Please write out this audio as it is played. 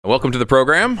welcome to the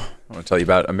program. I want to tell you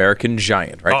about American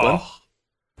Giant, right, Glenn?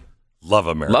 Love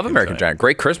American Giant.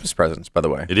 Great Christmas presents, by the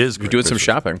way. It is. You're doing some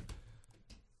shopping.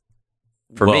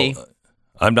 For me,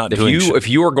 I'm not if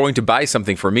you are going to buy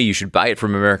something for me, you should buy it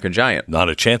from American Giant. Not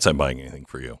a chance I'm buying anything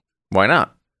for you. Why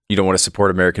not? You don't want to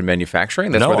support American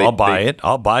manufacturing? I'll buy it.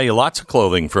 I'll buy you lots of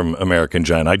clothing from American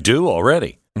Giant. I do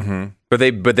already. Mm-hmm.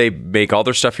 But they make all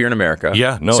their stuff here in America.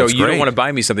 Yeah, no, so it's you great. don't want to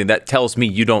buy me something that tells me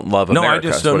you don't love America.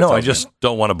 I just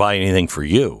don't want to buy anything for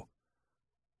you.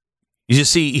 You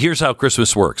see, here's how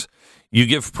Christmas works. You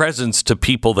give presents to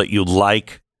people that you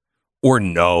like or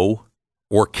know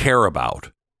or care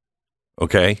about.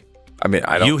 Okay? I mean,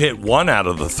 I don't. You hit one out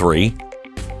of the three.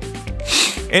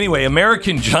 Anyway,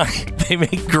 American Giant, they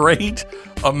make great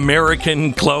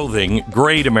American clothing.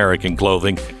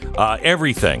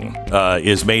 Everything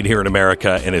is made here in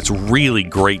America, and it's really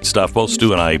great stuff. Both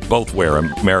Stu and I both wear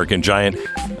American Giant.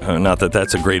 Not that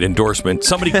that's a great endorsement.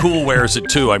 Somebody cool wears it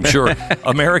too, I'm sure.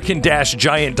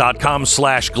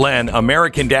 American-Giant.com/Glenn.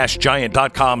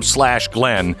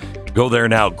 American-Giant.com/Glenn. Go there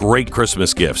now. Great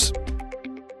Christmas gifts.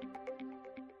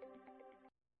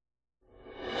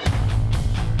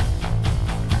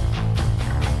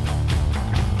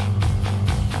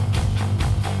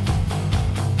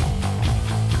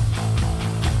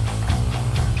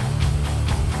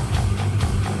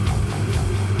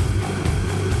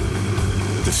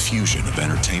 The fusion of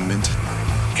entertainment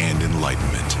and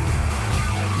enlightenment.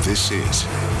 This is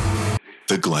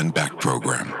the Glenn Beck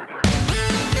Program.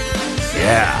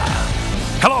 Yeah.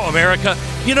 Hello, America.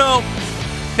 You know,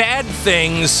 bad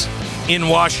things in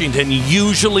Washington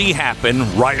usually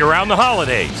happen right around the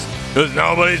holidays because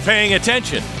nobody's paying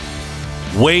attention.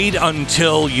 Wait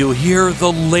until you hear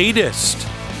the latest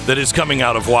that is coming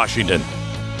out of Washington.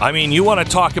 I mean, you want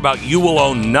to talk about you will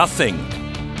own nothing.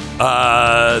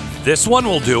 This one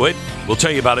will do it. We'll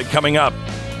tell you about it coming up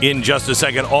in just a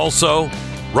second. Also,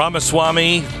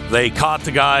 Ramaswamy, they caught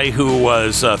the guy who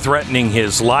was threatening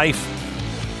his life,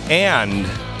 and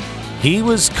he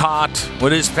was caught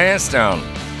with his pants down.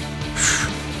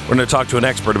 We're going to talk to an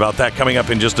expert about that coming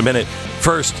up in just a minute.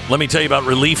 First, let me tell you about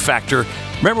Relief Factor.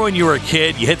 Remember when you were a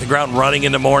kid, you hit the ground running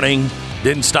in the morning,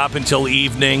 didn't stop until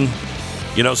evening?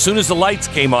 You know, as soon as the lights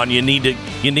came on, you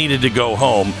needed to go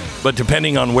home. But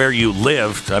depending on where you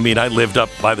lived, I mean, I lived up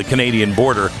by the Canadian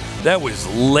border. That was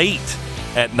late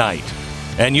at night,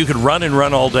 and you could run and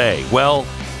run all day. Well,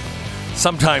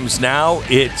 sometimes now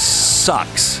it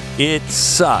sucks. It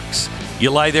sucks.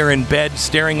 You lie there in bed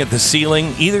staring at the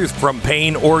ceiling, either from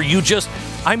pain or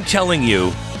I'm telling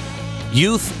you,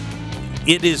 youth,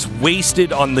 it is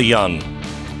wasted on the young.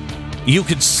 You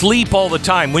could sleep all the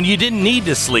time when you didn't need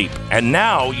to sleep, and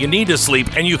now you need to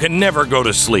sleep, and you can never go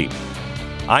to sleep.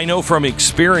 I know from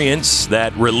experience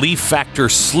that Relief Factor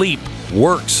Sleep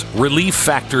works. Relief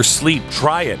Factor Sleep.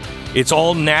 Try it. It's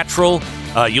all natural.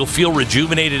 You'll feel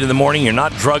rejuvenated in the morning. You're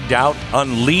not drugged out.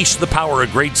 Unleash the power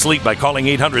of great sleep by calling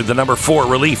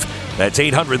 800-4-RELIEF. That's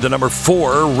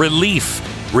 800-4-RELIEF.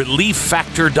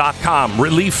 ReliefFactor.com.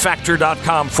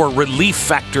 ReliefFactor.com for Relief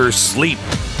Factor Sleep.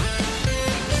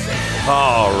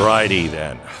 All righty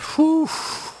then. Whew.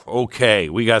 Okay,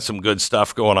 we got some good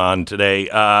stuff going on today.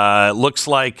 Looks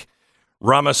like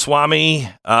Ramaswamy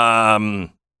had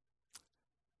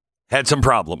some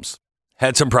problems.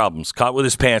 Caught with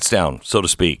his pants down, so to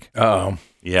speak. Oh,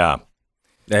 yeah.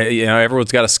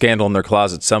 Everyone's got a scandal in their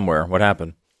closet somewhere. What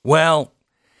happened? Well,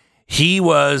 he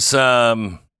was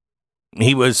mic'd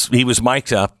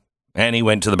up, and he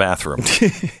went to the bathroom,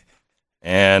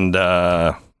 and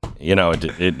I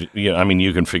mean,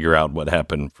 you can figure out what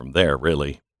happened from there,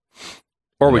 really.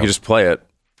 Or we could just play it.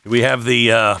 We have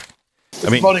the,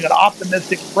 promoting an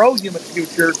optimistic, pro-human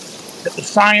future that the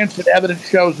science and evidence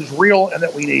shows is real and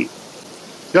that we need.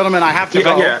 Gentlemen, I have to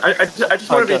go. Yeah, I just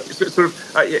want to be sort of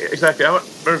exactly. I want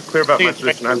to be clear about my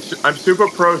position. I'm super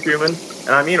pro-human,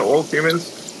 and I mean all humans.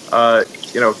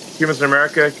 Humans in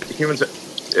America, humans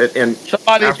in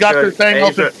somebody's Africa, got their thing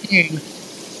Asia, open,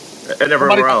 and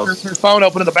everywhere else. Got their phone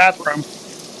open in the bathroom.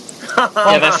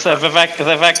 Yeah, that's Vivek.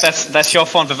 Vivek, that's your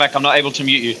phone, Vivek. I'm not able to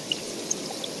mute you.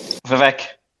 Vivek.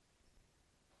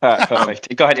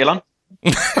 Perfect. Go ahead, Elon.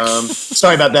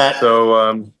 Sorry about that.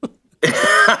 So,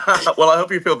 well, I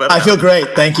hope you feel better. I feel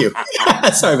great. Thank you.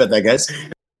 Sorry about that, guys.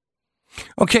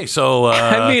 Okay, so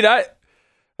I mean, I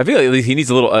feel like he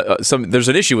needs a little. There's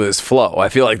an issue with his flow. I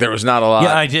feel like there was not a lot.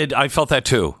 Yeah, I did. I felt that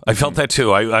too.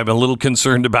 I'm a little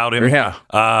concerned about him. Yeah.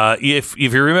 If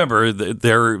you remember,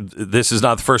 this is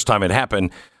not the first time it happened.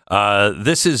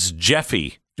 This is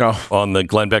Jeffy on the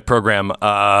Glenn Beck program.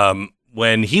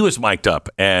 when he was mic'd up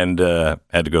and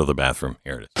had to go to the bathroom.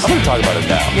 Here it is. I'm going to talk about it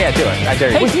now. Yeah, do it. I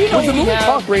dare you. Hey, was the movie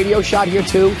Talk Radio shot here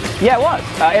too? Yeah, it was.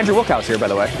 Andrew Wilkhouse here, by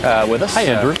the way, with us. Hi,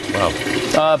 Andrew.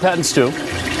 Wow. Pat and Stu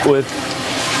with...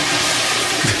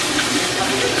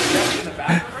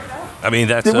 I mean,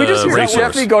 that's Did we just hear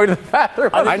racehorse. Jeffy going to the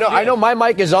bathroom? I know my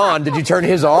mic is on. Did you turn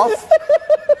his off?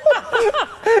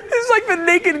 It's like the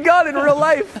Naked Gun in real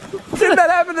life. Didn't that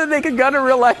happen to the Naked Gun in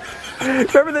real life?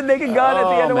 Remember the Naked Gun at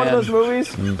the end of one of those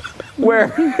movies? Where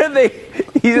he's in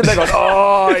there going,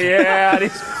 oh, yeah.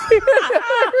 And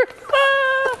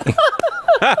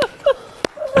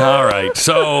All right,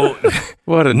 so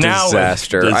What a now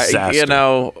disaster.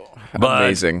 disaster. But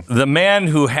amazing. the man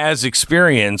who has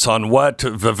experience on what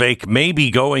Vivek may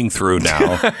be going through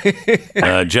now,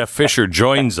 Jeff Fisher,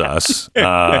 joins us.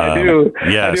 I do.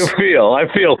 Yes. I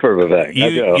feel for Vivek.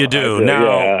 You do.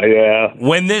 Now,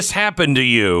 when this happened to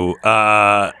you,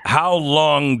 how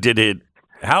long did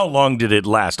it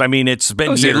last? I mean, it's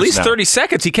been years at least now. 30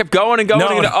 seconds. He kept going and going.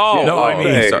 No, I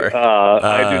mean, sorry.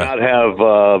 I do not have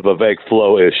Vivek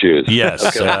flow issues. Yes,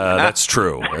 that's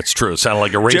true. That's true. It sounded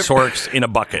like a racehorse in a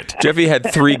bucket. Jeffy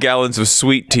had 3 gallons of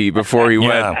sweet tea before he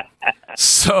went.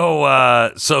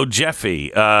 So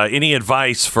Jeffy, any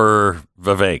advice for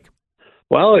Vivek?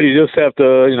 Well, you just have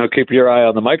to, keep your eye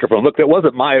on the microphone. Look, it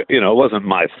wasn't my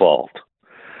fault.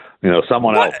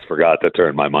 Someone else forgot to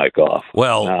turn my mic off.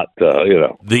 Well, not,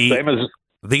 same as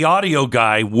the audio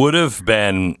guy would have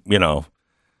been, would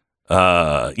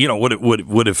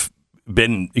have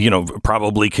been,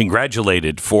 probably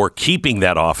congratulated for keeping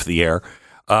that off the air.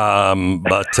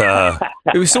 But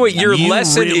so wait, your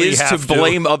lesson really is to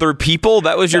blame other people?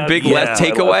 That was your big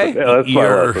takeaway?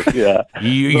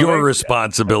 Your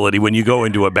responsibility when you go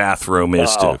into a bathroom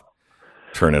is to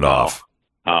turn it off.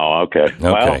 Oh, okay. Okay.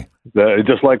 Well,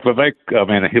 just like Vivek, I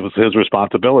mean, it was his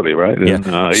responsibility, right? And,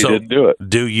 he didn't do it.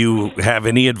 Do you have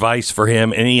any advice for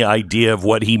him? Any idea of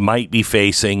what he might be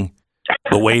facing?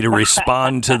 The way to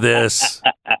respond to this?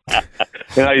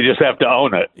 You just have to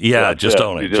own it. Yeah, just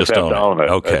own it. You just have to own it.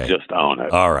 Okay. Just own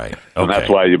it. All right. Okay. And that's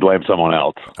why you blame someone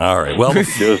else. All right. Well,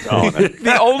 just own it.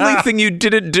 The only thing you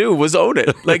didn't do was own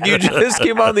it. Like, you just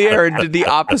came on the air and did the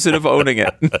opposite of owning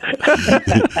it.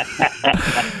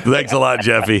 Thanks a lot,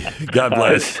 Jeffy. God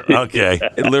bless. Okay.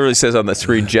 It literally says on the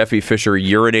screen, Jeffy Fisher,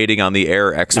 urinating on the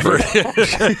air expert.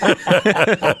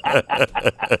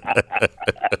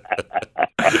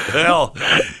 Well,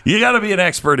 you got to be an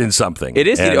expert in something. It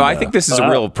is. I think this is a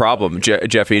real problem,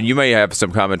 Jeffy, and you may have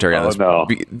some commentary on this. No.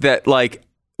 That, like,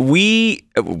 we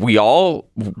all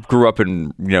grew up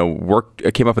and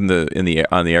came up on the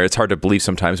air. It's hard to believe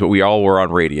sometimes, but we all were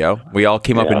on radio. We all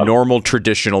came up in normal,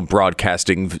 traditional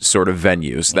broadcasting sort of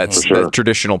venues. That's the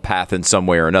traditional path in some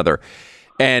way or another.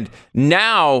 And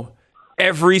now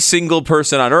every single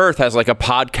person on earth has like a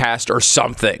podcast or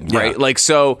something, right? Like,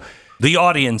 so. The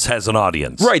audience has an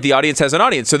audience. Right, the audience has an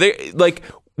audience. So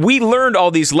we learned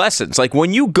all these lessons. Like,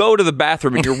 when you go to the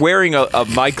bathroom and you're wearing a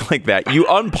mic like that, you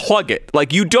unplug it.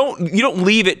 Like, you don't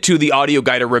leave it to the audio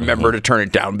guy to remember to turn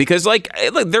it down, because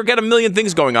they've got a million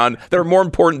things going on that are more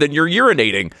important than you're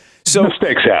urinating. So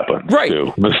mistakes happen. Right.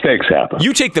 Too. Mistakes happen.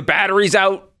 You take the batteries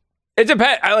out. It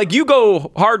depends. You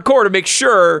go hardcore to make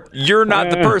sure you're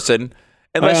not the person,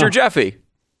 unless you're Jeffy.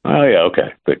 Oh, yeah,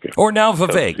 okay. Thank you. Or now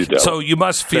Vivek. So you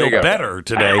must feel better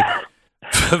today.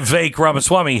 Vivek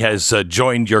Ramaswamy has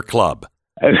joined your club.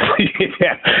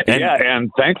 And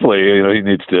thankfully, he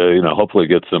needs to, hopefully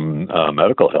get some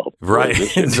medical help. Right.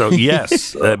 So,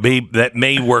 yes, that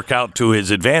may work out to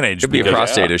his advantage. Could be a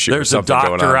prostate issue. There's a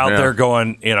doctor out there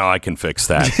going, I can fix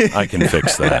that. I can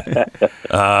fix that.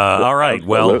 All right.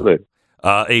 Well,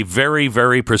 a very,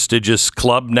 very prestigious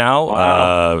club now.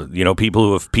 Wow. People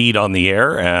who have peed on the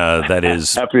air. That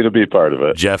is happy to be part of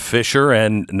it. Jeff Fisher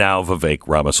and now Vivek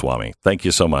Ramaswamy. Thank you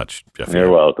so much, Jeff.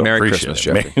 You're welcome. Merry Christmas,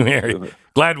 Jeffy.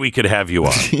 Glad we could have you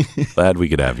on. Glad we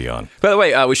could have you on. By the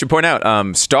way, we should point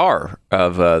out, star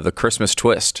of the Christmas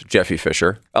Twist, Jeffy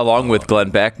Fisher, along with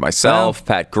Glenn Beck, myself,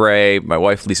 Pat Gray, my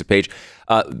wife, Lisa Page,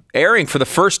 airing for the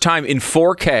first time in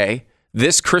 4K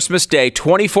this Christmas Day,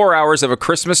 24 hours of a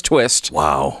Christmas Twist.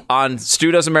 Wow. On Stu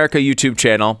Does America YouTube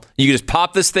channel. You can just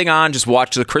pop this thing on, just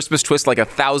watch the Christmas Twist like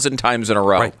 1,000 times in a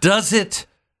row. Right. Does it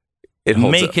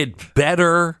holds make up. it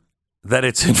better that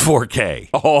it's in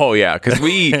 4K? Oh, yeah. Because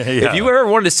if you ever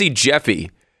wanted to see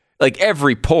Jeffy, like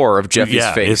every pore of Jeffy's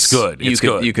face. It's good.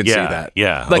 You can see that.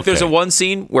 Yeah. Like there's one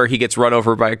scene where he gets run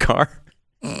over by a car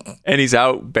and he's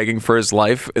out begging for his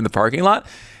life in the parking lot.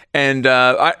 And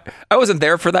I wasn't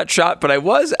there for that shot, but I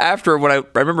was after when I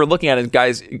remember looking at it,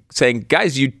 guys saying,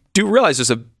 guys, you do realize there's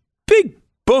a big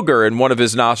booger in one of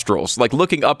his nostrils, like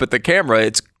looking up at the camera.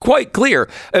 It's quite clear.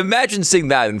 Imagine seeing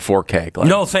that in 4K. Glenn.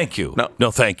 No, thank you.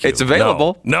 No, thank you. It's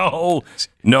available. No.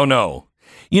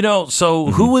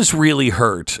 So who was really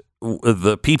hurt?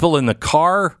 The people in the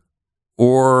car?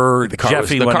 Or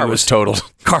Jeffy, the car was totaled.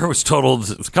 Car was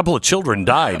totaled. A couple of children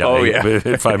died.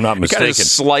 If I'm not mistaken, it kind of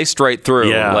sliced right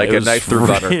through, like a knife through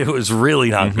butter. It was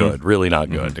really not good. Really not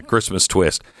good. A Christmas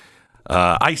twist.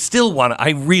 I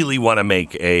really want to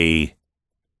make a.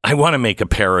 I want to make a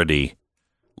parody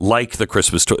like the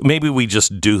Christmas twist. Maybe we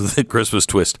just do the Christmas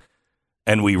twist,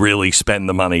 and we really spend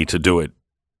the money to do it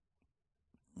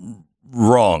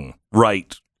wrong,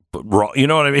 right, but wrong. You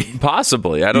know what I mean?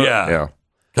 Possibly. I don't. Yeah.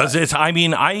 Because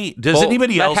does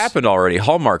anybody else? That happened already.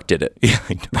 Hallmark did it. Yeah,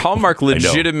 Hallmark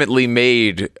legitimately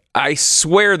made, I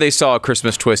swear they saw A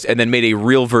Christmas Twist and then made a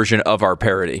real version of our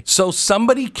parody. So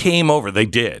somebody came over. They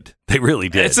did. They really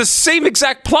did. It's the same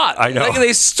exact plot. I know. Like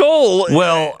they stole.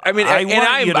 Well, I mean,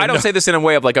 I don't say this in a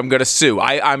way of like, I'm going to sue.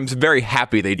 I'm very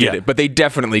happy they did it, but they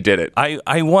definitely did it.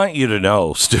 I want you to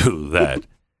know, Stu, that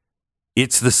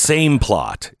it's the same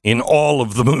plot in all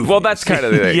of the movies. Well, that's kind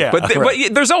of the thing. But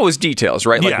there's always details,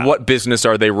 right? Like, what business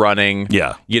are they running?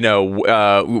 Yeah. You know,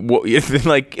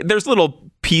 like, there's little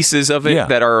pieces of it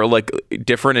that are, like,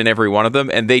 different in every one of them.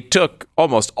 And they took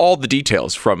almost all the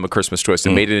details from A Christmas Twist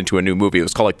and made it into a new movie. It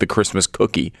was called, like, The Christmas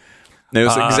Cookie. And it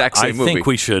was the exact same movie.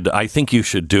 I think you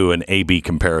should do an A-B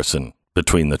comparison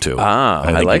between the two.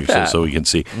 I like that. So we can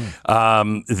see.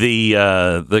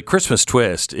 The Christmas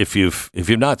Twist, if you've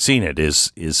not seen it,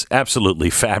 is absolutely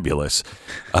fabulous.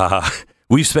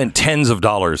 We've spent tens of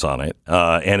dollars on it,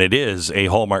 and it is a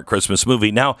Hallmark Christmas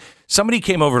movie. Now, somebody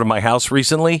came over to my house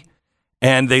recently,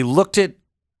 and they looked at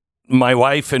my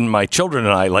wife and my children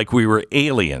and I like we were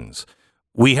aliens.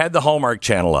 We had the Hallmark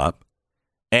Channel up,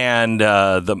 and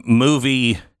the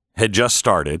movie had just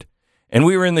started. And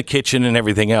we were in the kitchen and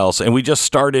everything else, and we just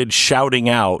started shouting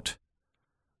out,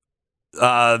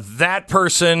 that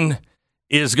person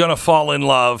is going to fall in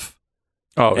love,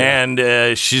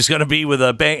 and she's going to be with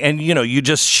a bang. And, you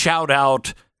just shout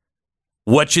out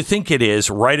what you think it is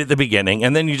right at the beginning,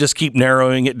 and then you just keep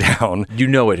narrowing it down. You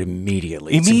know it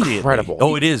immediately. It's incredible.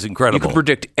 Oh, it is incredible. You can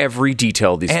predict every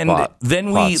detail of these plots.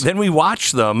 Then we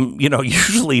watch them,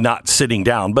 usually not sitting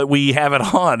down, but we have it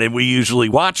on, and we usually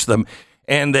watch them.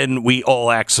 And then we all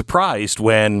act surprised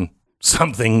when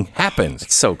something happens.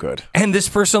 It's so good. And this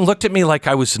person looked at me like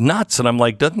I was nuts. And I'm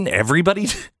like, doesn't everybody?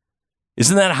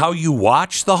 Isn't that how you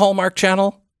watch the Hallmark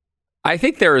Channel? I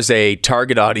think there is a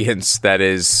target audience that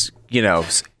is,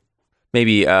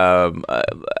 maybe of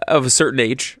a certain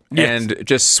age, and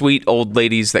just sweet old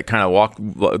ladies that kind of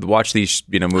watch these,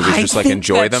 movies, just like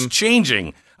enjoy them.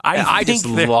 Changing. I just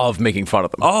love making fun of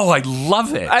them. Oh, I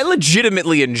love it. I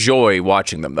legitimately enjoy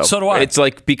watching them, though. So do I. It's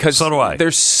like, because so do I.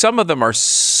 There's some of them are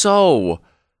so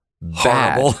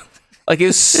horrible. Bad. Like,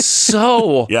 it's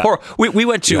so horrible. We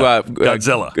went to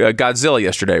Godzilla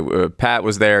yesterday. Pat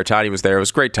was there. Tony was there. It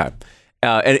was a great time.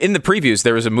 And in the previews,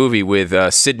 there was a movie with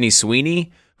Sydney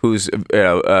Sweeney, who's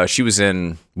she was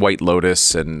in White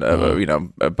Lotus and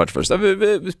a bunch of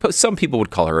other stuff. Some people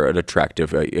would call her an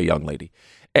attractive a young lady.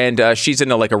 And she's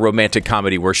in a romantic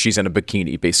comedy where she's in a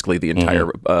bikini, basically the entire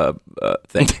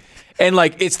thing. And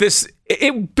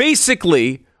it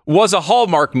basically was a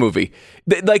Hallmark movie.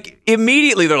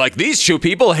 Immediately they're like, these two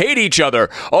people hate each other.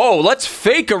 Oh, let's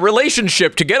fake a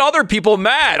relationship to get other people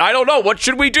mad. I don't know. What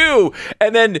should we do?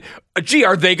 And then,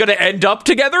 are they going to end up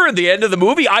together at the end of the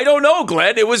movie? I don't know,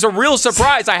 Glenn. It was a real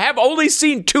surprise. I have only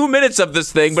seen 2 minutes of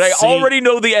this thing, but I already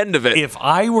know the end of it. If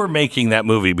I were making that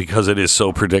movie, because it is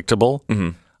so predictable,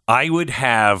 I would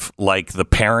have the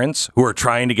parents who are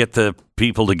trying to get the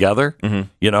people together,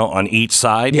 on each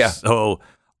side. Yeah. So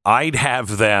I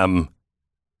just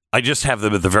have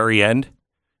them at the very end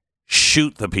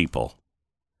shoot the people.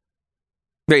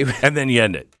 And then you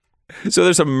end it. So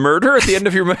there's a murder at the end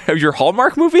of your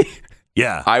Hallmark movie?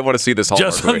 Yeah. I want to see this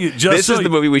Hallmark movie. This is the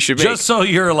movie we should make. Just so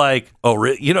you're like, oh,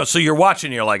 really? So you're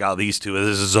watching, you're like, oh, these two,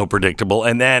 this is so predictable.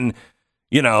 And then,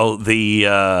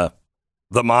 the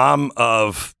mom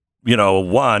of,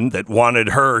 one that wanted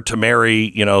her to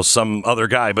marry, some other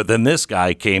guy, but then this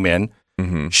guy came in.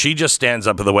 She just stands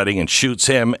up at the wedding and shoots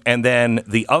him. And then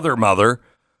the other mother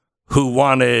who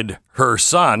wanted her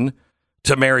son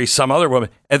to marry some other woman,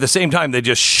 at the same time, they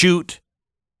just shoot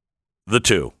the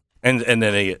two. And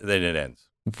then it ends.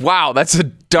 Wow, that's a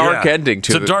dark ending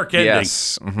to It's a dark ending,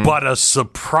 yes. but a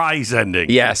surprise ending.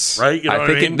 Yes. Right? You know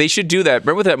I think they should do that.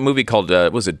 Remember that movie called,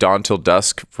 was it Dawn Till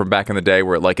Dusk from back in the day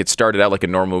where it started out like a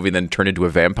normal movie and then turned into a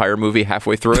vampire movie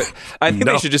halfway through it? I think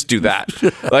they should just do that.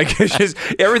 It's just,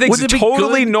 everything's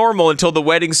totally normal until the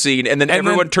wedding scene and then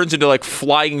everyone turns into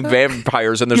flying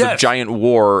vampires and there's a giant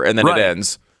war and then it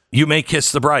ends. You may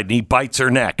kiss the bride and he bites her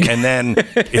neck and then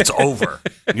it's over.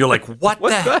 And you're like, what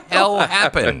the hell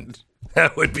happened?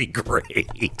 That would be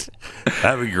great.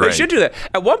 That would be great. They should do that.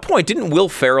 At one point, didn't Will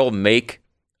Ferrell make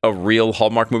a real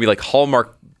Hallmark movie?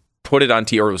 Hallmark put it on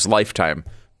TV, or it was Lifetime,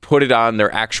 put it on their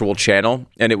actual channel,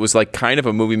 and it was kind of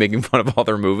a movie making fun of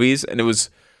other movies, and it was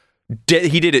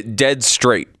he did it dead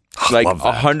straight,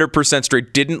 100%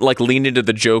 straight. Didn't lean into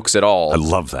the jokes at all. I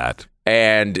love that.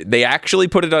 And they actually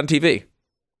put it on TV.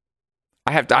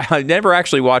 I never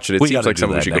actually watched it. It seems like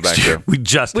something we should go back to.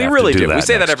 We really do. That we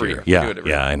say that every year.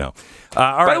 Yeah, I know.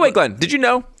 By the way, Glenn, did you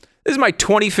know this is my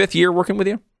 25th year working with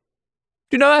you? Do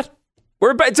you know that?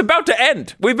 It's about to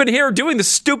end. We've been here doing the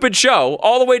stupid show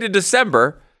all the way to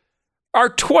December. Our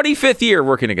 25th year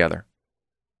working together.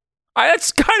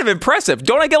 That's kind of impressive.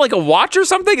 Don't I get a watch or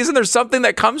something? Isn't there something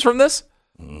that comes from this?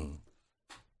 Oh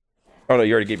no,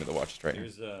 you already gave me the watch. Right.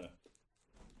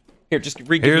 Here, just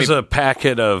Here's a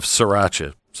packet of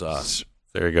sriracha sauce.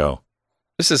 There you go.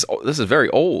 This is very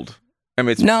old. I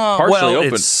mean, it's partially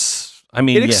open.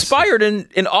 It expired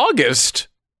in August.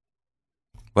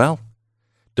 Well,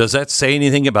 does that say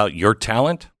anything about your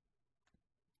talent?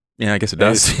 Yeah, I guess it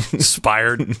does. It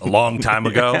expired a long time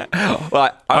ago.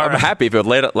 Well, I'm happy if it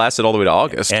lasted all the way to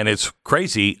August. And it's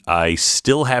crazy. I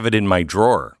still have it in my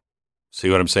drawer. See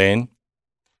what I'm saying?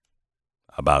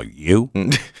 About you?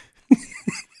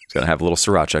 It's going to have a little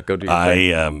sriracha. Go do your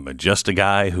thing. I am just a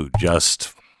guy who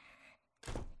just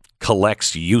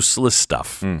collects useless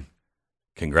stuff.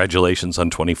 Congratulations on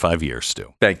 25 years,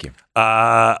 Stu. Thank you.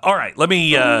 All right, let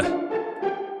me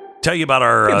tell you about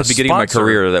our at the beginning sponsor. of my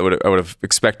career, I would have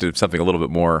expected something a little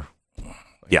bit more.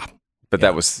 Yeah. But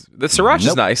that was the sriracha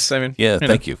is nice. I mean,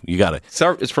 thank you. You got it.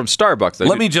 It's from Starbucks. Though.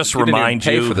 Let me just remind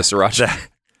you pay for the sriracha.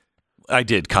 I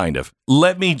did kind of.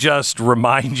 Let me just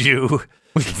remind you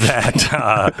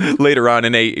that later on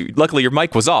luckily your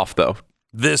mic was off though.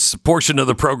 This portion of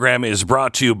the program is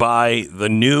brought to you by the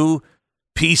new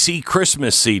PC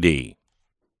Christmas CD.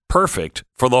 Perfect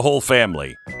for the whole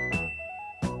family.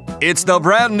 It's the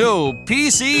brand new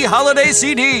PC Holiday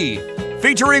CD,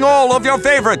 featuring all of your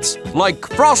favorites, like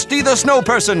Frosty the Snow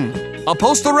Person, a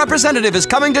postal representative is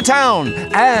coming to town,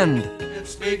 and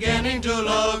it's beginning to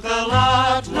look a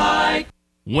lot like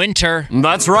winter.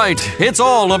 That's right. It's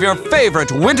all of your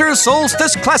favorite winter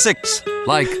solstice classics,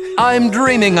 like I'm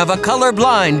Dreaming of a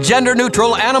Colorblind,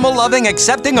 Gender-Neutral, Animal-Loving,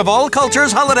 Accepting of All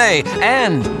Cultures Holiday,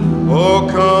 and Oh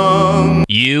come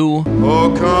You,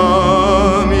 Oh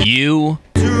come You,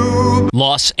 to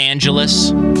Los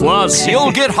Angeles. Plus,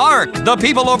 you'll get Hark, the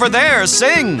people over there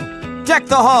sing. Deck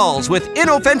the halls with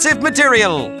inoffensive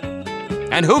material.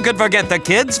 And who could forget the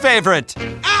kids' favorite?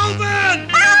 Alvin!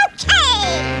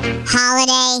 Okay!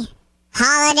 Holiday,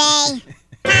 time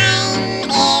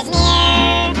is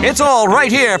near. It's all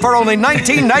right here for only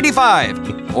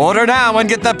 $19.95. Order now and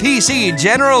get the PC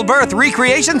General Birth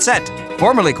Recreation Set,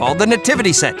 formerly called the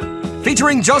Nativity Set,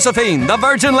 featuring Josephine, the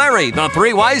Virgin Larry, the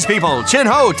Three Wise People, Chin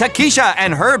Ho, Takesha,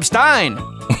 and Herb Stein.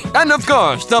 And of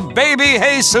course, the baby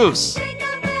Jesus.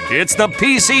 It's the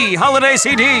PC Holiday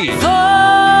CD.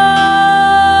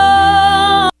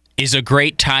 Is a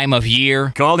great time of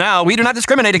year. Call now. We do not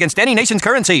discriminate against any nation's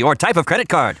currency or type of credit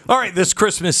card. All right, this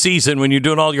Christmas season, when you're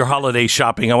doing all your holiday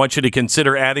shopping, I want you to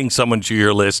consider adding someone to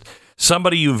your list,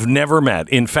 somebody you've never met.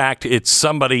 In fact, it's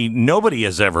somebody nobody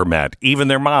has ever met, even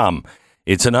their mom.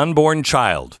 It's an unborn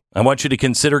child. I want you to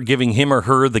consider giving him or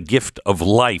her the gift of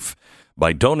life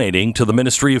by donating to the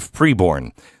Ministry of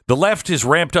Preborn. The left has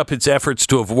ramped up its efforts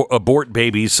to abort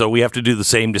babies, so we have to do the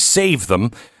same to save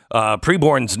them.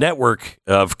 Preborn's network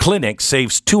of clinics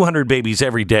saves 200 babies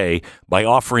every day by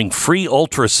offering free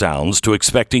ultrasounds to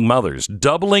expecting mothers,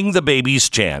 doubling the baby's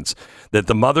chance that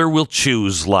the mother will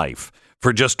choose life.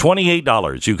 For just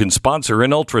 $28, you can sponsor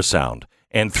an ultrasound,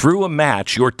 and through a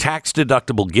match, your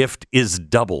tax-deductible gift is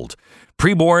doubled.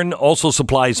 Preborn also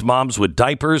supplies moms with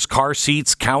diapers, car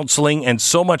seats, counseling, and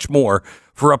so much more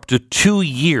for up to 2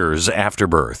 years after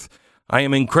birth. I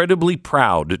am incredibly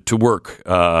proud to work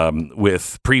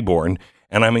with Preborn,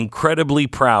 and I'm incredibly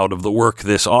proud of the work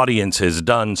this audience has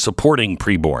done supporting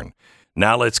Preborn.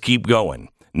 Now let's keep going.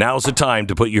 Now's the time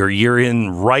to put your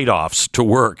year-end write-offs to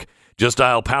work. Just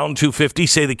dial pound 250,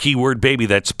 say the keyword baby.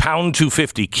 That's pound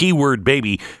 250, keyword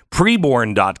baby,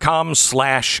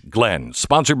 preborn.com/Glenn.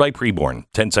 Sponsored by Preborn.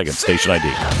 10 seconds, station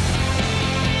ID.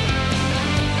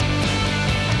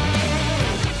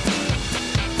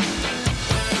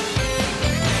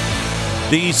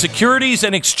 The Securities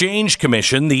and Exchange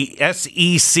Commission, the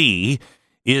SEC,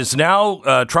 is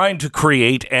now trying to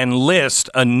create and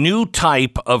list a new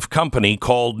type of company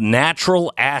called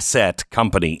Natural Asset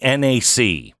Company,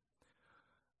 NAC.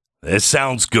 This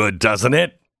sounds good, doesn't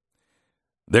it?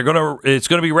 It's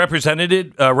going to be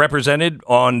represented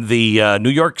on the New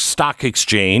York Stock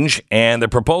Exchange, and the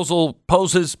proposal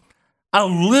poses a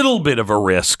little bit of a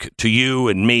risk to you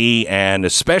and me, and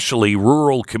especially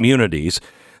rural communities,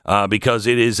 because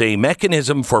it is a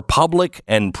mechanism for public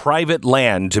and private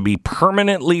land to be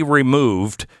permanently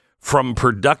removed from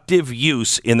productive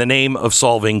use in the name of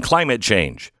solving climate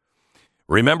change.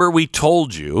 Remember, we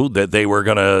told you that they were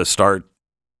going to start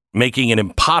making it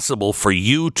impossible for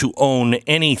you to own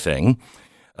anything.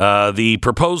 The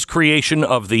proposed creation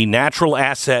of the natural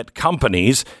asset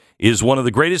companies is one of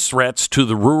the greatest threats to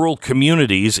the rural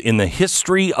communities in the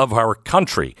history of our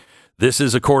country. This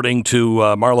is according to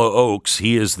Marlo Oaks.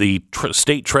 He is the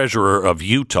state treasurer of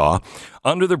Utah.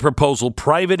 Under the proposal,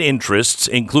 private interests,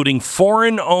 including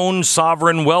foreign-owned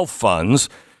sovereign wealth funds,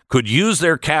 could use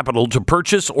their capital to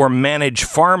purchase or manage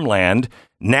farmland,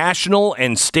 national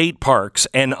and state parks,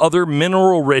 and other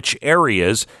mineral-rich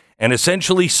areas, and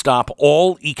essentially stop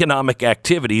all economic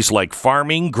activities like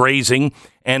farming, grazing,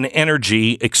 and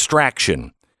energy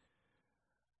extraction.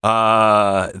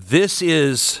 This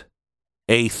is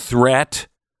a threat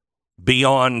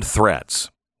beyond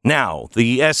threats. Now,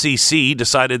 the SEC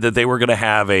decided that they were going to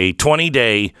have a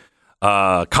 20-day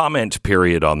comment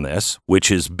period on this, which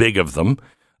is big of them.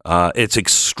 It's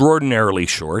extraordinarily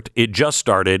short. It just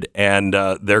started, and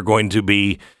they're going to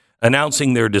be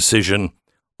announcing their decision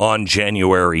on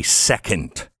January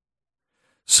 2nd.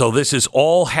 So this is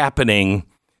all happening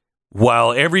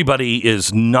while everybody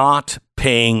is not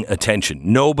paying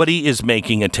attention. Nobody is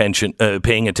paying attention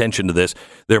to this.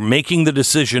 They're making the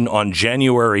decision on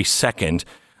January 2nd.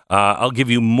 I'll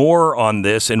give you more on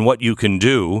this and what you can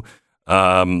do,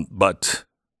 but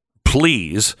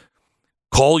please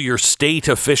call your state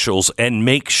officials and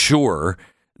make sure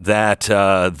that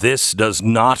this does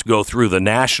not go through the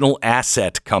National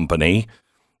Asset Company.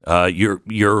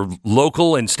 Your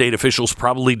local and state officials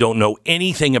probably don't know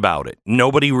anything about it.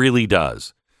 Nobody really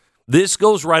does. This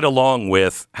goes right along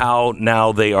with how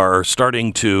now they are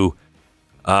starting to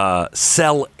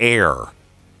sell air.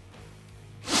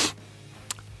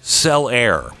 Sell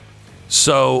air.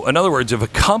 So, in other words, if a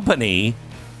company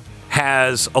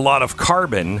has a lot of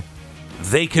carbon,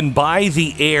 they can buy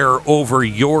the air over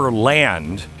your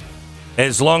land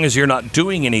as long as you're not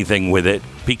doing anything with it,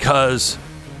 because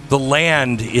the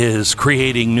land is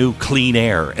creating new clean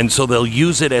air, and so they'll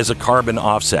use it as a carbon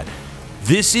offset.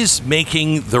 This is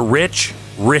making the rich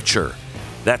richer.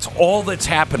 That's all that's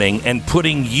happening, and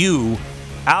putting you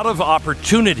out of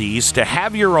opportunities to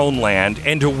have your own land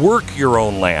and to work your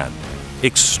own land.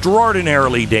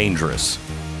 Extraordinarily dangerous.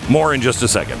 More in just a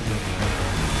second.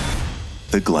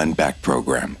 The Glenn Beck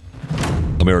Program.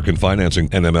 American Financing,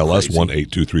 NMLS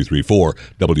 182334,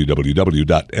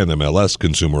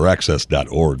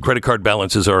 www.nmlsconsumeraccess.org. Credit card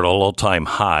balances are at an all-time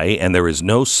high, and there is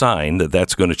no sign that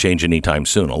that's going to change anytime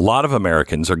soon. A lot of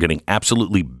Americans are getting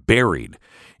absolutely buried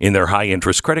in their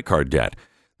high-interest credit card debt.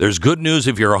 There's good news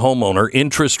if you're a homeowner.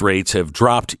 Interest rates have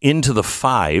dropped into the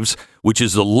 5s, which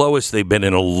is the lowest they've been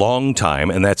in a long time,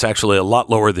 and that's actually a lot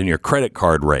lower than your credit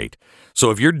card rate. So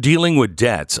if you're dealing with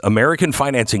debts, American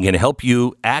Financing can help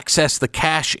you access the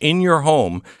cash in your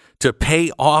home to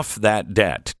pay off that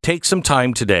debt. Take some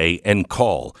time today and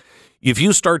call. If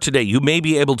you start today, you may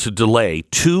be able to delay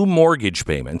 2 mortgage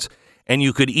payments, and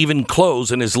you could even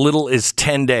close in as little as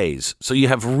 10 days. So you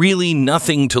have really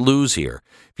nothing to lose here.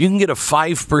 If you can get a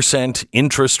 5%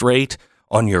 interest rate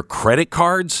on your credit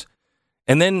cards,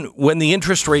 and then when the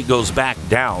interest rate goes back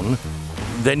down,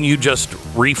 then you just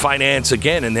refinance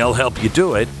again and they'll help you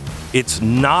do it. It's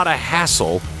not a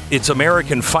hassle. It's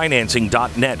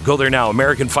AmericanFinancing.net. Go there now,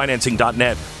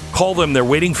 AmericanFinancing.net. Call them. They're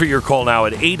waiting for your call now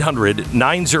at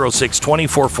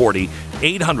 800-906-2440.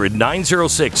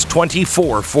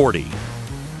 800-906-2440.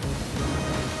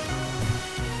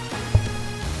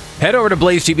 Head over to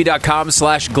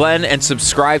blazetv.com/Glenn and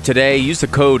subscribe today. Use the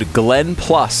code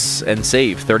GLENN+ and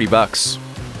save $30.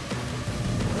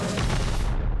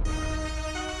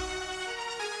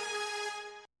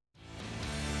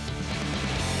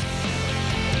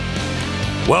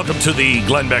 Welcome to the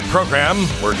Glenn Beck Program.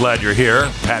 We're glad you're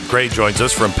here. Pat Gray joins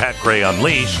us from Pat Gray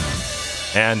Unleashed.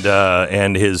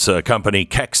 and his company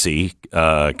Kexi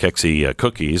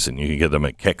Cookies, and you can get them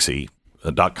at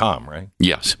Kexi.com, right?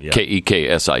 Yes, Yeah.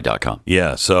 KEKSI.com.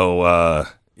 Yeah. So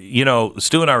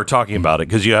Stu and I were talking about it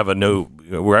because you have a new.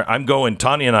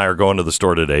 Tanya and I are going to the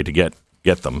store today to get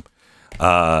them,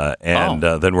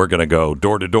 then we're going to go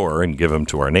door to door and give them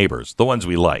to our neighbors, the ones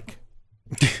we like.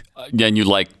 And you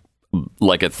like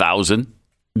 1,000?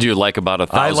 Do you like about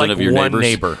 1,000 of your one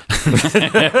neighbors?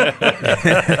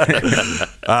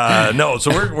 No,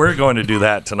 so we're going to do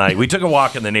that tonight. We took a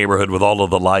walk in the neighborhood with all of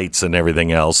the lights and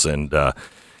everything else, and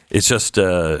it's just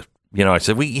I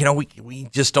said we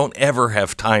just don't ever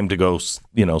have time to go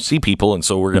see people, and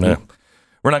so we're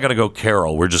not gonna go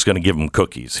carol. We're just gonna give them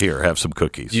cookies. Here, have some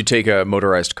cookies. Do you take a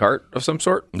motorized cart of some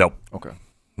sort? Nope. Okay.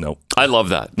 Nope. I love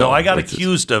that. No, I got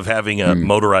accused of having a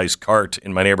motorized cart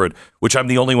in my neighborhood, which I'm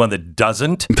the only one that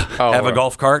doesn't have a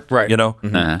golf cart, right?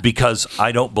 Because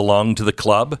I don't belong to the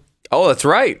club. Oh, that's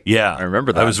right. Yeah, I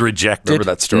remember that. I was rejected. Remember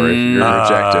that story? You were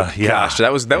rejected. Yeah. Gosh,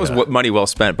 that was what money well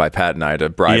spent by Pat and I to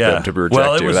bribe them to reject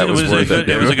well, you. That was worth it.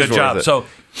 It was a good job. So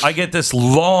I get this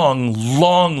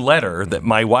long letter that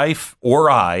my wife or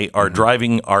I are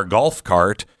driving our golf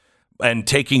cart and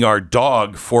taking our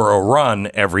dog for a run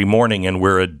every morning, and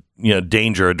we're a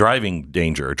driving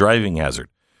hazard.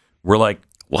 We're like,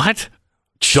 what?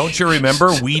 Don't you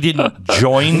remember? We didn't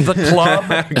join the club.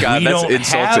 God, we that's don't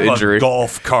insult have to injury. A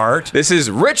golf cart. This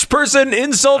is rich person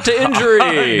insult to injury.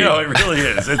 I know, it really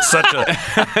is. It's such a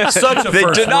They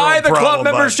first deny world the club problem,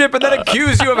 membership and then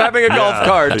accuse you of having a golf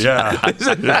cart. Yeah,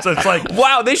 it's like,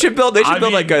 wow, they should build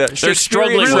like a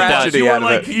Shakespearean tragedy out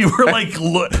of it. You were like,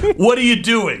 look, what are you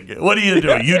doing? What are you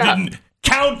doing? You didn't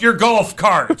count your golf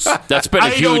carts. That's been a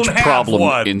huge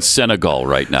problem in Senegal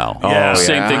right now. Yeah.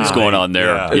 Same thing's going on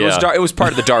there. Yeah. It was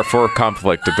part of the Darfur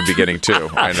conflict at the beginning too.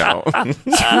 I know.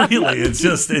 Really, it's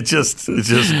just.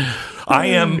 I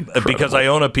am, because I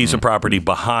own a piece of property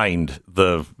behind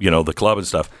the club and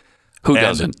stuff. Who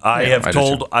doesn't? I have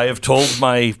told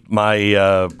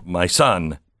my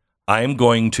son, I am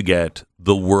going to get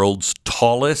the world's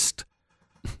tallest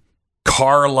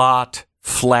car lot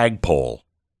flagpole.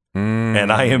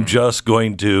 And I am just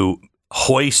going to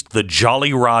hoist the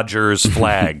Jolly Rogers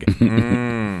flag,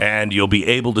 and you'll be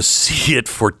able to see it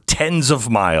for tens of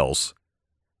miles.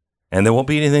 And there won't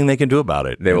be anything they can do about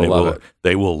it. They will love it.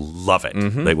 They will love it.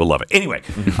 They will love it. Anyway,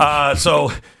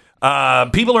 so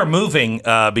people are moving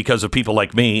because of people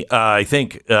like me. I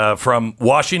think from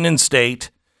Washington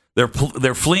State, they're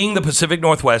fleeing the Pacific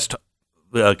Northwest.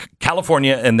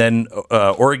 California and then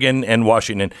Oregon and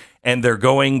Washington, and they're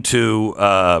going to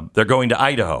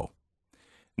Idaho.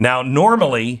 Now,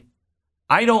 normally,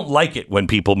 I don't like it when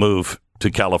people move to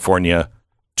California,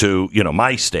 to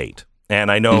my state,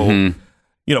 and I know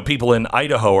people in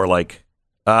Idaho are like,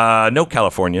 no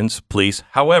Californians, please.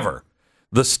 However,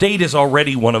 the state is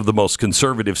already one of the most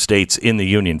conservative states in the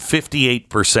union.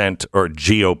 58% are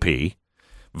GOP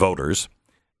voters,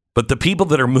 but the people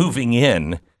that are moving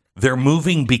in. They're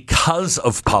moving because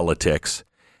of politics,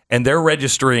 and they're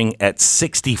registering at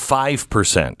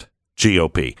 65%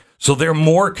 GOP. So they're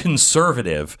more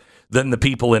conservative than the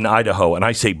people in Idaho, and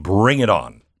I say bring it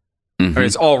on. I mean,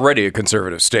 it's already a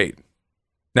conservative state.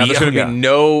 Now, there's going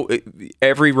to be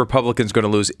every Republican's going to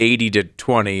lose 80 to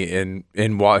 20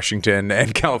 in Washington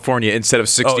and California instead of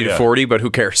 60 to 40, but who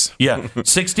cares? Yeah,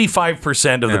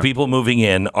 65% of the people moving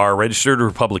in are registered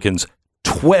Republicans,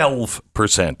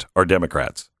 12% are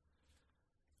Democrats.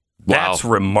 That's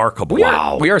remarkable.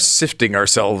 We are sifting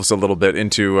ourselves a little bit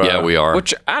into. We are.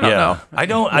 Which I don't know.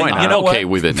 I'm okay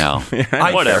with it now.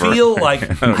 I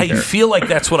feel like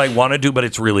that's what I want to do, but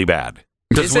it's really bad.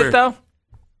 Is it though?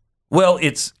 Well,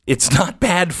 it's not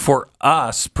bad for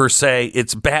us per se.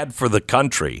 It's bad for the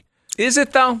country. Is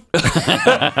it though? Did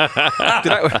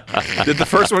the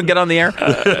first one get on the air?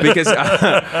 Because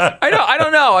I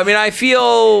don't know. I mean, I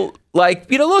feel like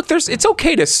look, it's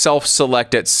okay to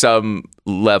self-select at some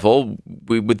level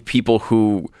with people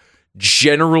who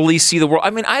generally see the world. I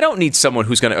mean, I don't need someone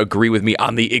who's going to agree with me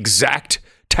on the exact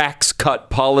tax cut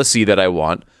policy that I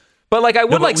want. But I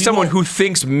would someone who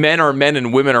thinks men are men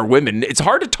and women are women. It's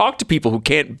hard to talk to people who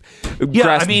can't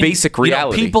grasp basic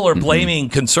reality. People are blaming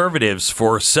conservatives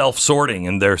for self-sorting,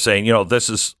 and they're saying, this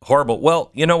is horrible.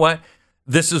 Well, you know what?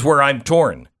 This is where I'm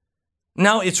torn.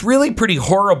 Now, it's really pretty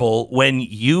horrible when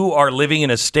you are living in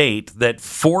a state that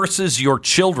forces your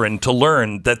children to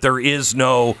learn that there is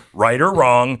no right or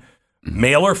wrong,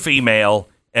 male or female,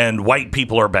 and white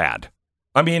people are bad.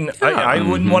 I mean, I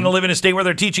wouldn't want to live in a state where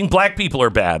they're teaching black people are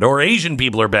bad or Asian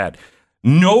people are bad.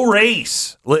 No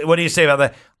race. What do you say about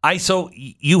that?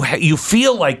 You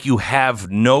feel like you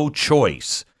have no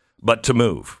choice but to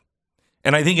move.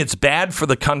 And I think it's bad for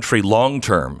the country long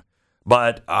term.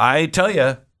 But I tell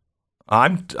you,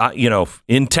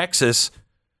 in Texas,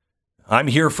 I'm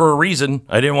here for a reason.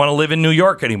 I didn't want to live in New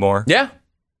York anymore. Yeah.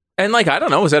 And I don't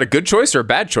know, is that a good choice or a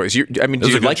bad choice? Do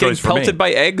you like getting pelted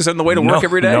by eggs on the way to work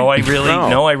every day? No, I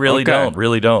really don't.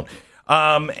 Really don't.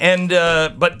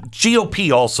 But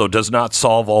GOP also does not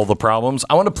solve all the problems.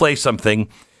 I want to play something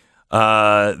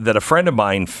that a friend of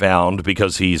mine found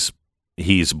because he's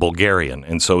Bulgarian,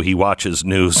 and so he watches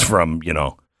news from,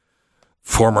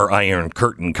 former Iron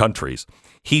Curtain countries.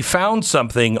 He found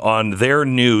something on their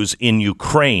news in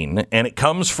Ukraine, and it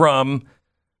comes from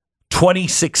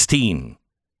 2016.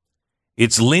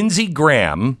 It's Lindsey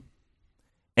Graham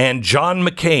and John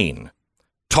McCain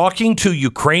talking to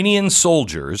Ukrainian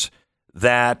soldiers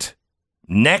that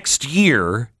next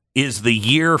year is the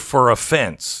year for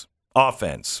offense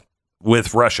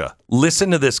with Russia.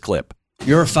 Listen to this clip.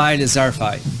 Your fight is our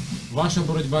fight. Ваша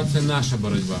боротьба – це наша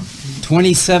боротьба.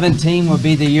 2017 will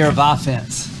be the year of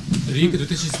offense. Рік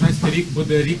 2017 рік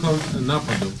буде ріком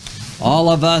нападу. All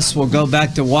of us will go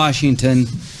back to Washington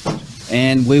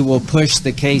and we will push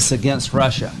the case against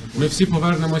Russia. Ми всі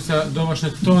повернемося до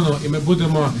Вашингтону і ми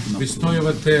будемо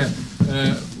відстоювати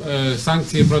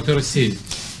санкції проти Росії.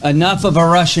 Enough of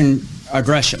a Russian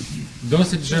aggression.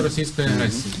 Досить вже російської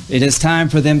агресії. It is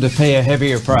time for them to pay a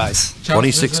heavier price.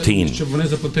 2016. Щоб вони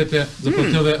заплатили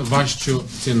важчу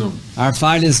ціну. Our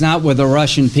fight is not with the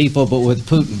Russian people but with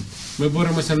Putin. Ми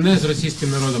боремося не з російським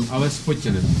народом, але з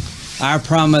Путіним. Our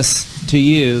promise to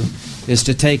you is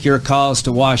to take your cause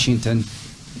to Washington.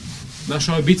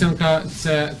 Наша обіцянка –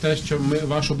 це те, що ми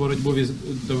вашу боротьбу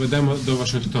доведемо до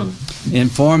Вашингтона.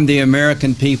 Inform the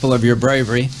American people of your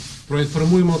bravery.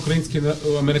 Проінформуємо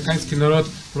американський народ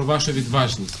про вашу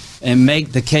відважність. And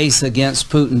make the case against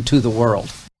Putin to the world.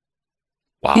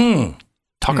 Wow.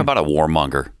 Talk about a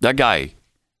warmonger. That guy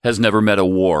has never met a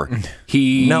war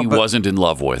he wasn't in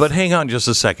love with. But hang on just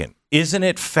a second. Isn't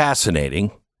it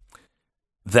fascinating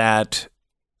that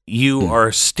you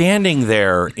are standing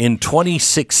there in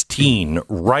 2016,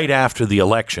 right after the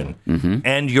election,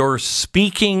 and you're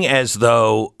speaking as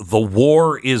though the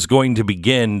war is going to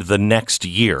begin the next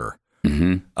year?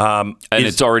 And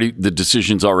it's already, the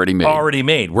decision's already made. Already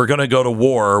made. We're going to go to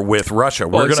war with Russia.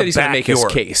 Well, We're going he's going to make his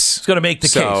case. He's going to make the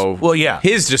case. Well, yeah.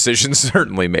 His decision's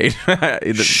certainly made.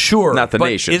 Sure. Not the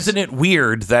nation's. Isn't it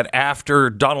weird that after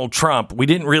Donald Trump, we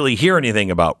didn't really hear anything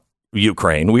about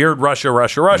Ukraine? We heard Russia,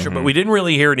 but we didn't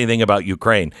really hear anything about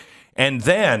Ukraine. And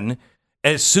then,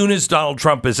 as soon as Donald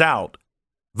Trump is out,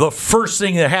 the first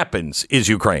thing that happens is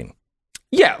Ukraine.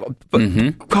 Yeah, but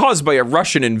caused by a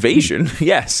Russian invasion,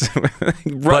 yes.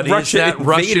 But was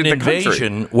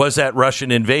that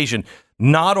Russian invasion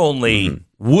not only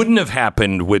wouldn't have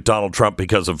happened with Donald Trump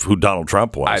because of who Donald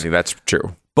Trump was. I think that's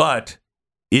true. But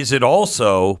is it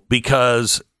also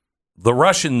because the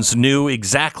Russians knew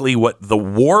exactly what the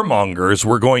warmongers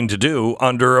were going to do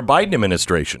under a Biden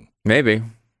administration? Maybe.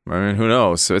 I mean, who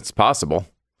knows? It's possible.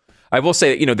 I will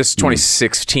say that, this is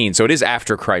 2016, so it is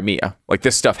after Crimea. Like,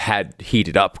 this stuff had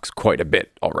heated up quite a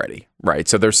bit already, right?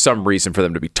 So there's some reason for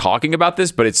them to be talking about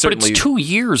this, but it's certainly... But it's 2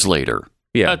 years later.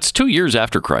 Yeah. It's 2 years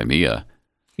after Crimea.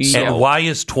 And why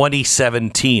is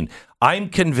 2017? I'm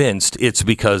convinced it's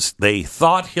because they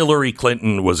thought Hillary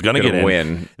Clinton was going to get in.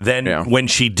 Win. Then when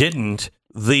she didn't,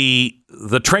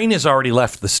 the train has already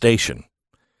left the station.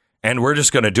 And we're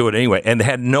just going to do it anyway. And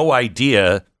had no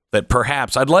idea that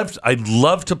perhaps I'd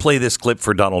love to play this clip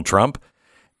for Donald Trump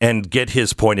and get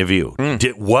his point of view.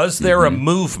 Was there a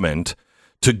movement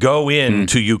to go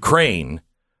into Ukraine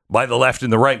by the left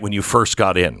and the right when you first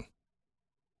got in?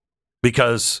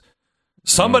 Because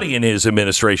somebody in his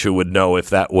administration would know if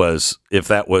that was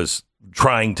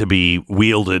trying to be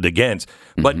wielded against.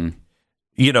 But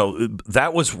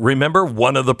that was, remember,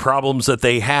 one of the problems that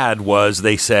they had was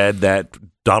they said that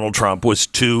Donald Trump was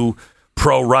too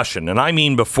pro-Russian. And I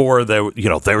mean before there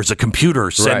was a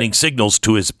computer sending signals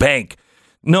to his bank.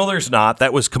 No, there's not.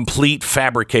 That was complete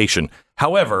fabrication.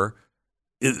 However,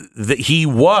 he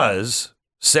was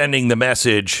sending the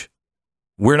message,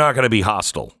 we're not going to be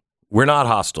hostile. We're not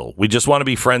hostile. We just want to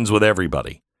be friends with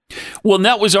everybody. Well, and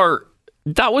that was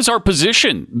our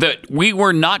position, that we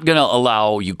were not going to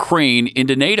allow Ukraine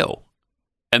into NATO.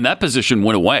 And that position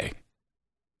went away.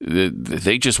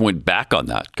 They just went back on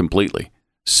that completely.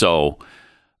 So,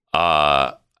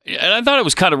 and I thought it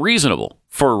was kind of reasonable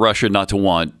for Russia not to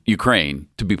want Ukraine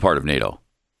to be part of NATO.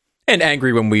 And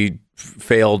angry when we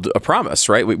failed a promise,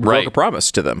 right? We broke a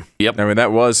promise to them. Yep. I mean,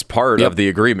 that was part of the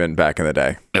agreement back in the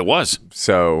day. It was.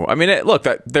 So, I mean, look,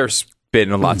 there's been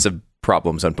lots of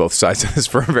problems on both sides of this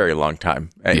for a very long time.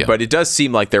 But it does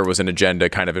seem like there was an agenda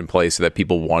kind of in place that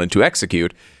people wanted to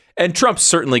execute. And Trump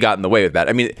certainly got in the way of that.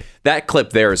 I mean, that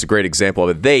clip there is a great example of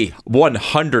it. They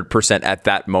 100% at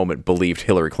that moment believed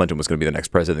Hillary Clinton was going to be the next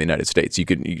president of the United States. You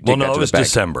take Well, that no, to it was the bank.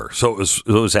 December. So it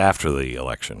was after the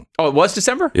election. Oh, it was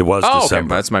December? It was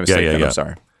December. Okay. That's my mistake. Yeah. I'm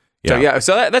sorry.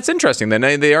 So that's interesting. Then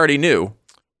they already knew.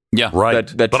 Yeah, right.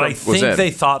 That but Trump I think was in.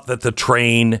 they thought that the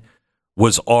train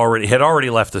had already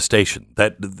left the station.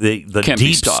 That the Can't be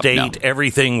deep stopped, state, no.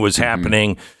 everything was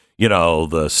happening. You know,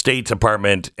 the State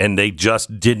Department, and they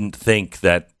just didn't think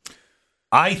that.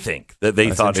 I think that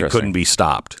they thought it couldn't be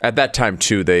stopped. At that time,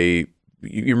 too,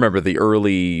 you remember the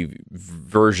early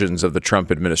versions of the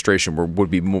Trump administration would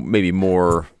be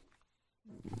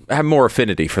have more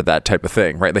affinity for that type of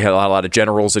thing, right? They had a lot of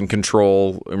generals in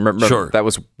control. Remember, Sure. that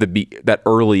was that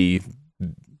early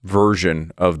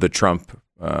version of the Trump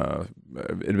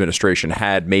administration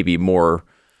had maybe more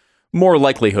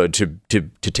likelihood to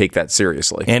take that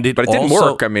seriously. And but it didn't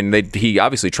work. I mean,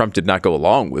 Trump did not go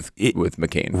along with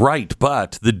McCain. Right,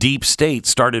 but the deep state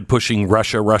started pushing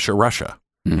Russia.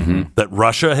 Mm-hmm. That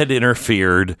Russia had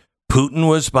interfered, Putin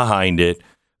was behind it,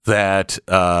 that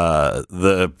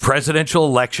the presidential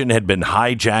election had been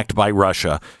hijacked by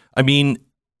Russia. I mean,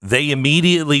 they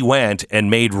immediately went and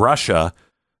made Russia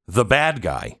the bad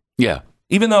guy. Yeah.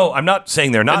 Even though I'm not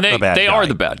saying they're not the bad guy. They are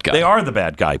the bad guy. They are the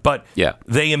bad guy. But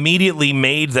they immediately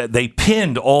they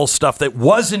pinned all stuff that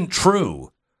wasn't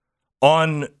true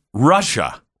on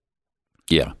Russia.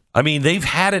 Yeah. I mean, they've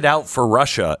had it out for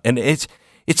Russia. And it's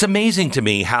amazing to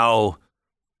me how,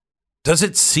 does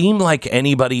it seem like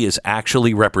anybody is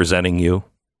actually representing you?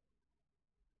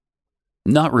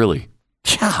 Not really.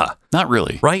 Yeah. Not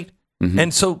really. Right? Mm-hmm.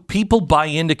 And so people buy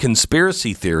into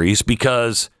conspiracy theories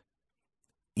because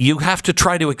you have to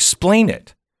try to explain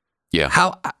it.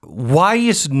 Yeah. Why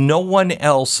is no one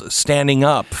else standing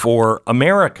up for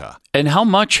America? And how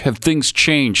much have things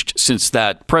changed since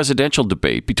that presidential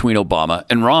debate between Obama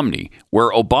and Romney,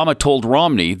 where Obama told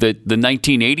Romney that the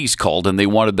 1980s called and they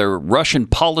wanted their Russian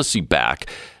policy back,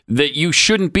 that you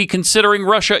shouldn't be considering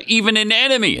Russia even an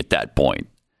enemy at that point.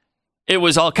 It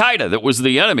was Al-Qaeda that was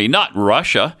the enemy, not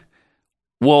Russia.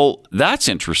 Well, that's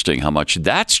interesting how much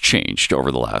that's changed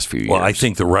over the last few years. Well, I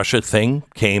think the Russia thing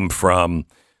came from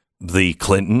the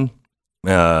Clinton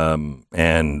and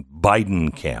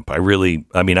Biden camp.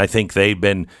 I think they've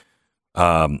been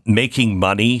making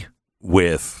money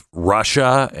with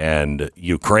Russia and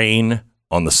Ukraine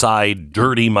on the side,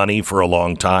 dirty money for a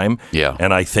long time. Yeah.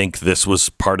 And I think this was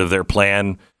part of their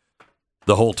plan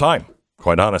the whole time,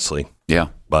 quite honestly. Yeah.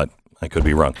 But I could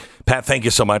be wrong. Pat, thank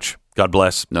you so much. God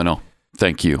bless. No.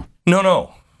 Thank you.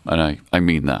 No. And I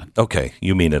mean that. Okay,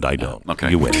 you mean it, I don't.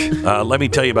 Okay. You win. Let me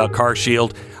tell you about Car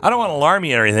Shield. I don't want to alarm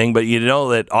you or anything, but you know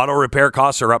that auto repair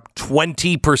costs are up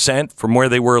 20% from where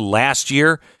they were last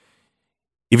year.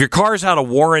 If your car's out of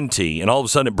warranty and all of a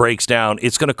sudden it breaks down,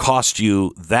 it's going to cost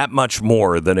you that much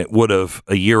more than it would have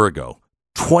a year ago.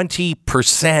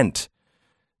 20%.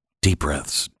 Deep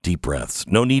breaths.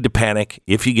 No need to panic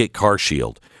if you get Car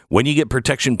Shield. When you get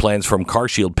protection plans from Car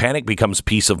Shield, panic becomes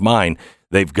peace of mind.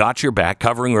 They've got your back,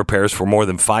 covering repairs for more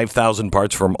than 5,000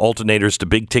 parts, from alternators to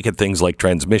big-ticket things like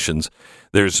transmissions.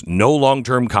 There's no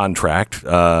long-term contract.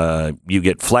 You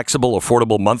get flexible,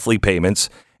 affordable monthly payments,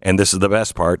 and this is the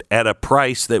best part, at a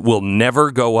price that will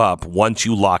never go up once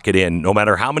you lock it in. No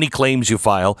matter how many claims you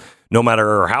file, no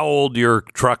matter how old your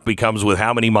truck becomes with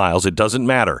how many miles, it doesn't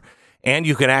matter. And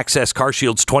you can access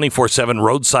CarShield's 24/7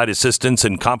 roadside assistance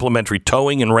and complimentary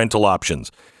towing and rental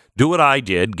options. Do what I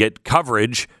did. Get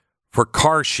coverage for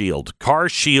CarShield.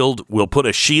 CarShield will put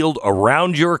a shield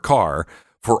around your car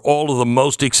for all of the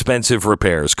most expensive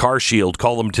repairs. CarShield.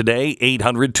 Call them today,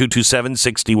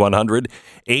 800-227-6100,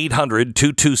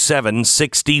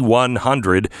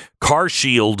 800-227-6100,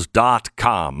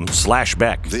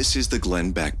 carshield.com/Beck. This is the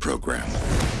Glenn Beck Program.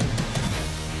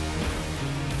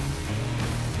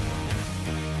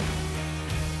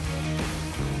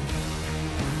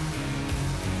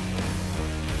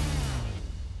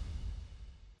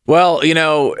 Well,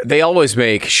 they always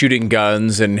make shooting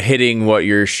guns and hitting what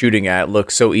you're shooting at look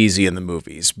so easy in the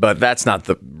movies, but that's not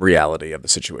the reality of the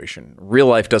situation. Real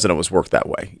life doesn't always work that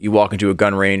way. You walk into a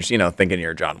gun range, thinking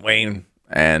you're John Wayne,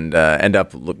 and end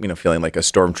up, feeling like a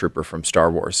stormtrooper from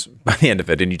Star Wars by the end of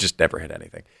it, and you just never hit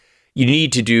anything. You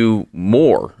need to do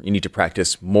more. You need to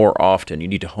practice more often. You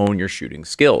need to hone your shooting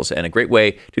skills, and a great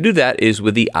way to do that is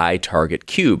with the iTarget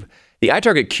Cube. The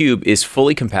iTarget Cube is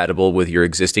fully compatible with your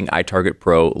existing iTarget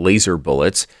Pro laser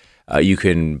bullets. You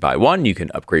can buy one, you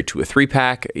can upgrade to a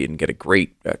 3-pack, you can get a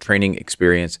great training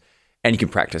experience. And you can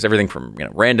practice everything from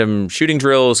random shooting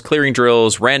drills, clearing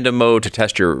drills, random mode to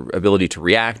test your ability to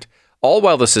react, all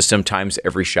while the system times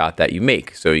every shot that you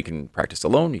make. So you can practice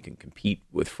alone, you can compete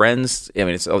with friends. I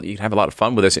mean, you can have a lot of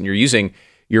fun with this, and you're using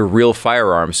your real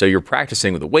firearm. So you're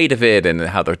practicing with the weight of it and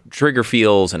how the trigger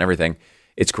feels and everything.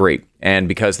 It's great. And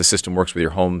because the system works with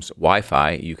your home's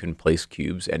Wi-Fi, you can place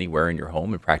cubes anywhere in your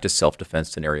home and practice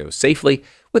self-defense scenarios safely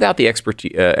without the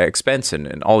expense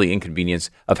and all the inconvenience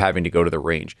of having to go to the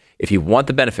range. If you want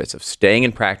the benefits of staying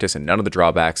in practice and none of the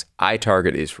drawbacks,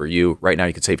 iTarget is for you. Right now,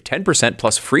 you can save 10%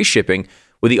 plus free shipping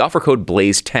with the offer code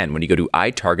BLAZE10 when you go to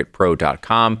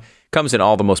itargetpro.com. Comes in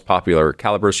all the most popular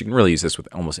calibers. You can really use this with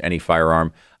almost any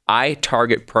firearm.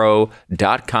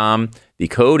 itargetpro.com. The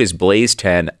code is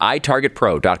BLAZE10.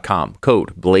 itargetpro.com.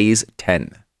 Code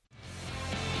BLAZE10.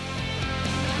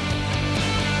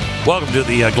 Welcome to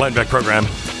the Glenn Beck program.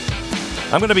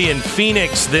 I'm going to be in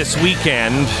Phoenix this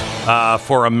weekend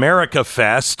for America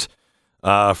Fest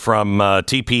from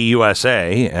TP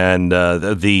USA, and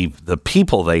the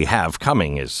people they have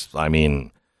coming is, I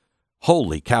mean,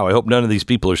 holy cow! I hope none of these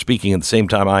people are speaking at the same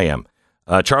time I am.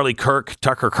 Charlie Kirk,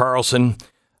 Tucker Carlson,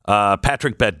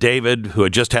 Patrick Bet-David, who I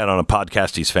just had on a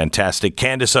podcast. He's fantastic.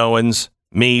 Candace Owens,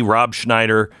 me, Rob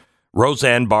Schneider,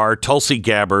 Roseanne Barr, Tulsi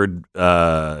Gabbard,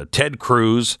 Ted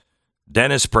Cruz,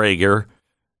 Dennis Prager,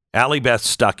 Allie Beth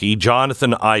Stuckey,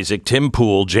 Jonathan Isaac, Tim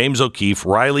Poole, James O'Keefe,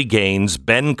 Riley Gaines,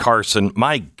 Ben Carson,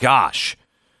 my gosh,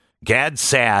 Gad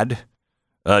Sad,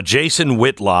 Jason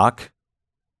Whitlock.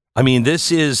 I mean,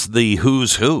 this is the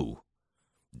who's who.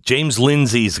 James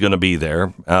Lindsay's going to be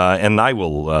there, and I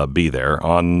will be there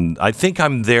on, I think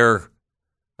I'm there,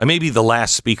 I may be the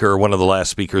last speaker, one of the last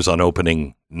speakers on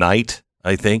opening night,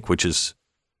 I think, which is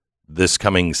this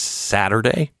coming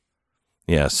Saturday.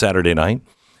 Yeah, Saturday night.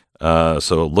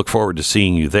 So look forward to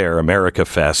seeing you there. America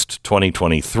Fest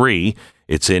 2023.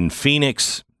 It's in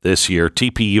Phoenix this year,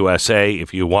 TPUSA.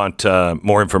 If you want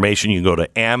more information, you can go to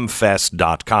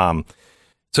amfest.com.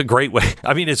 It's a great way.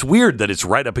 I mean, it's weird that it's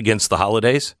right up against the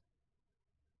holidays.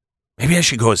 Maybe I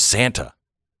should go as Santa.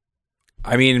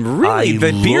 I mean, really,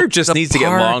 the beard just needs to get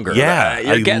longer. Yeah,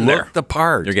 you're getting there. The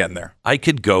part. You're getting there. I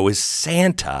could go as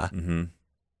Santa,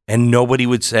 and nobody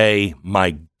would say,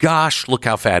 my gosh, look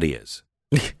how fat he is.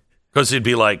 Because it'd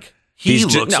be like, he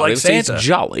looks like Santa. He's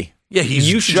jolly. Yeah, he's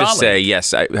You should jolly. just say,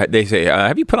 yes. They say,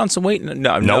 have you put on some weight?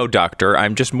 No, doctor.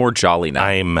 I'm just more jolly now.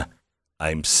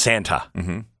 I'm Santa.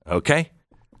 Okay?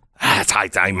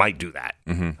 I might do that.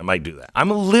 I might do that. I'm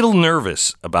a little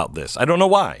nervous about this. I don't know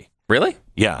why. Really?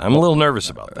 Yeah, I'm a little nervous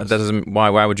about this. That doesn't.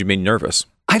 Why would you be nervous?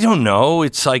 I don't know.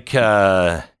 It's like,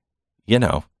 it's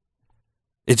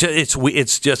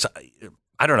just,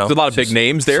 I don't know. There's a lot of big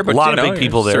names there, but a lot of big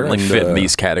people there certainly and, fit in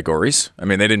these categories. I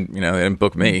mean, they didn't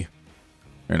book me.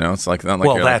 It's like not like.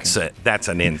 Well, that's an insult. That's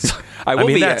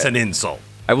an insult.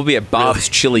 I will be at Bob's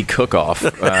Chili Cook-Off,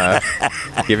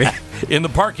 giving in the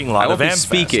parking lot. I won't of be AmFest.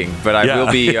 speaking, but I will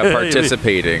be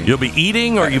participating. You'll be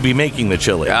eating, or you'll be making the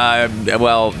chili.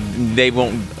 Well, they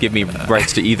won't give me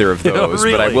rights to either of those,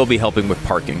 Really? but I will be helping with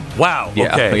parking. Wow.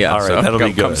 Yeah, Okay. yeah, All right. so That'll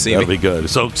be good. come see That'll me. be good.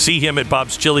 So see him at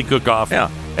Bob's Chili Cook-Off. Yeah.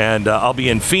 And I'll be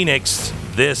in Phoenix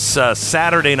this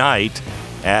Saturday night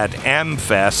at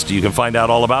AmFest. You can find out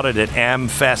all about it at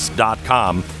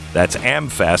amfest.com. That's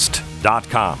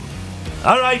amfest.com.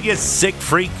 All right, you sick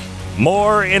freak.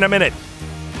 More in a minute.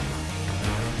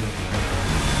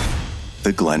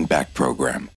 The Glenn Beck Program.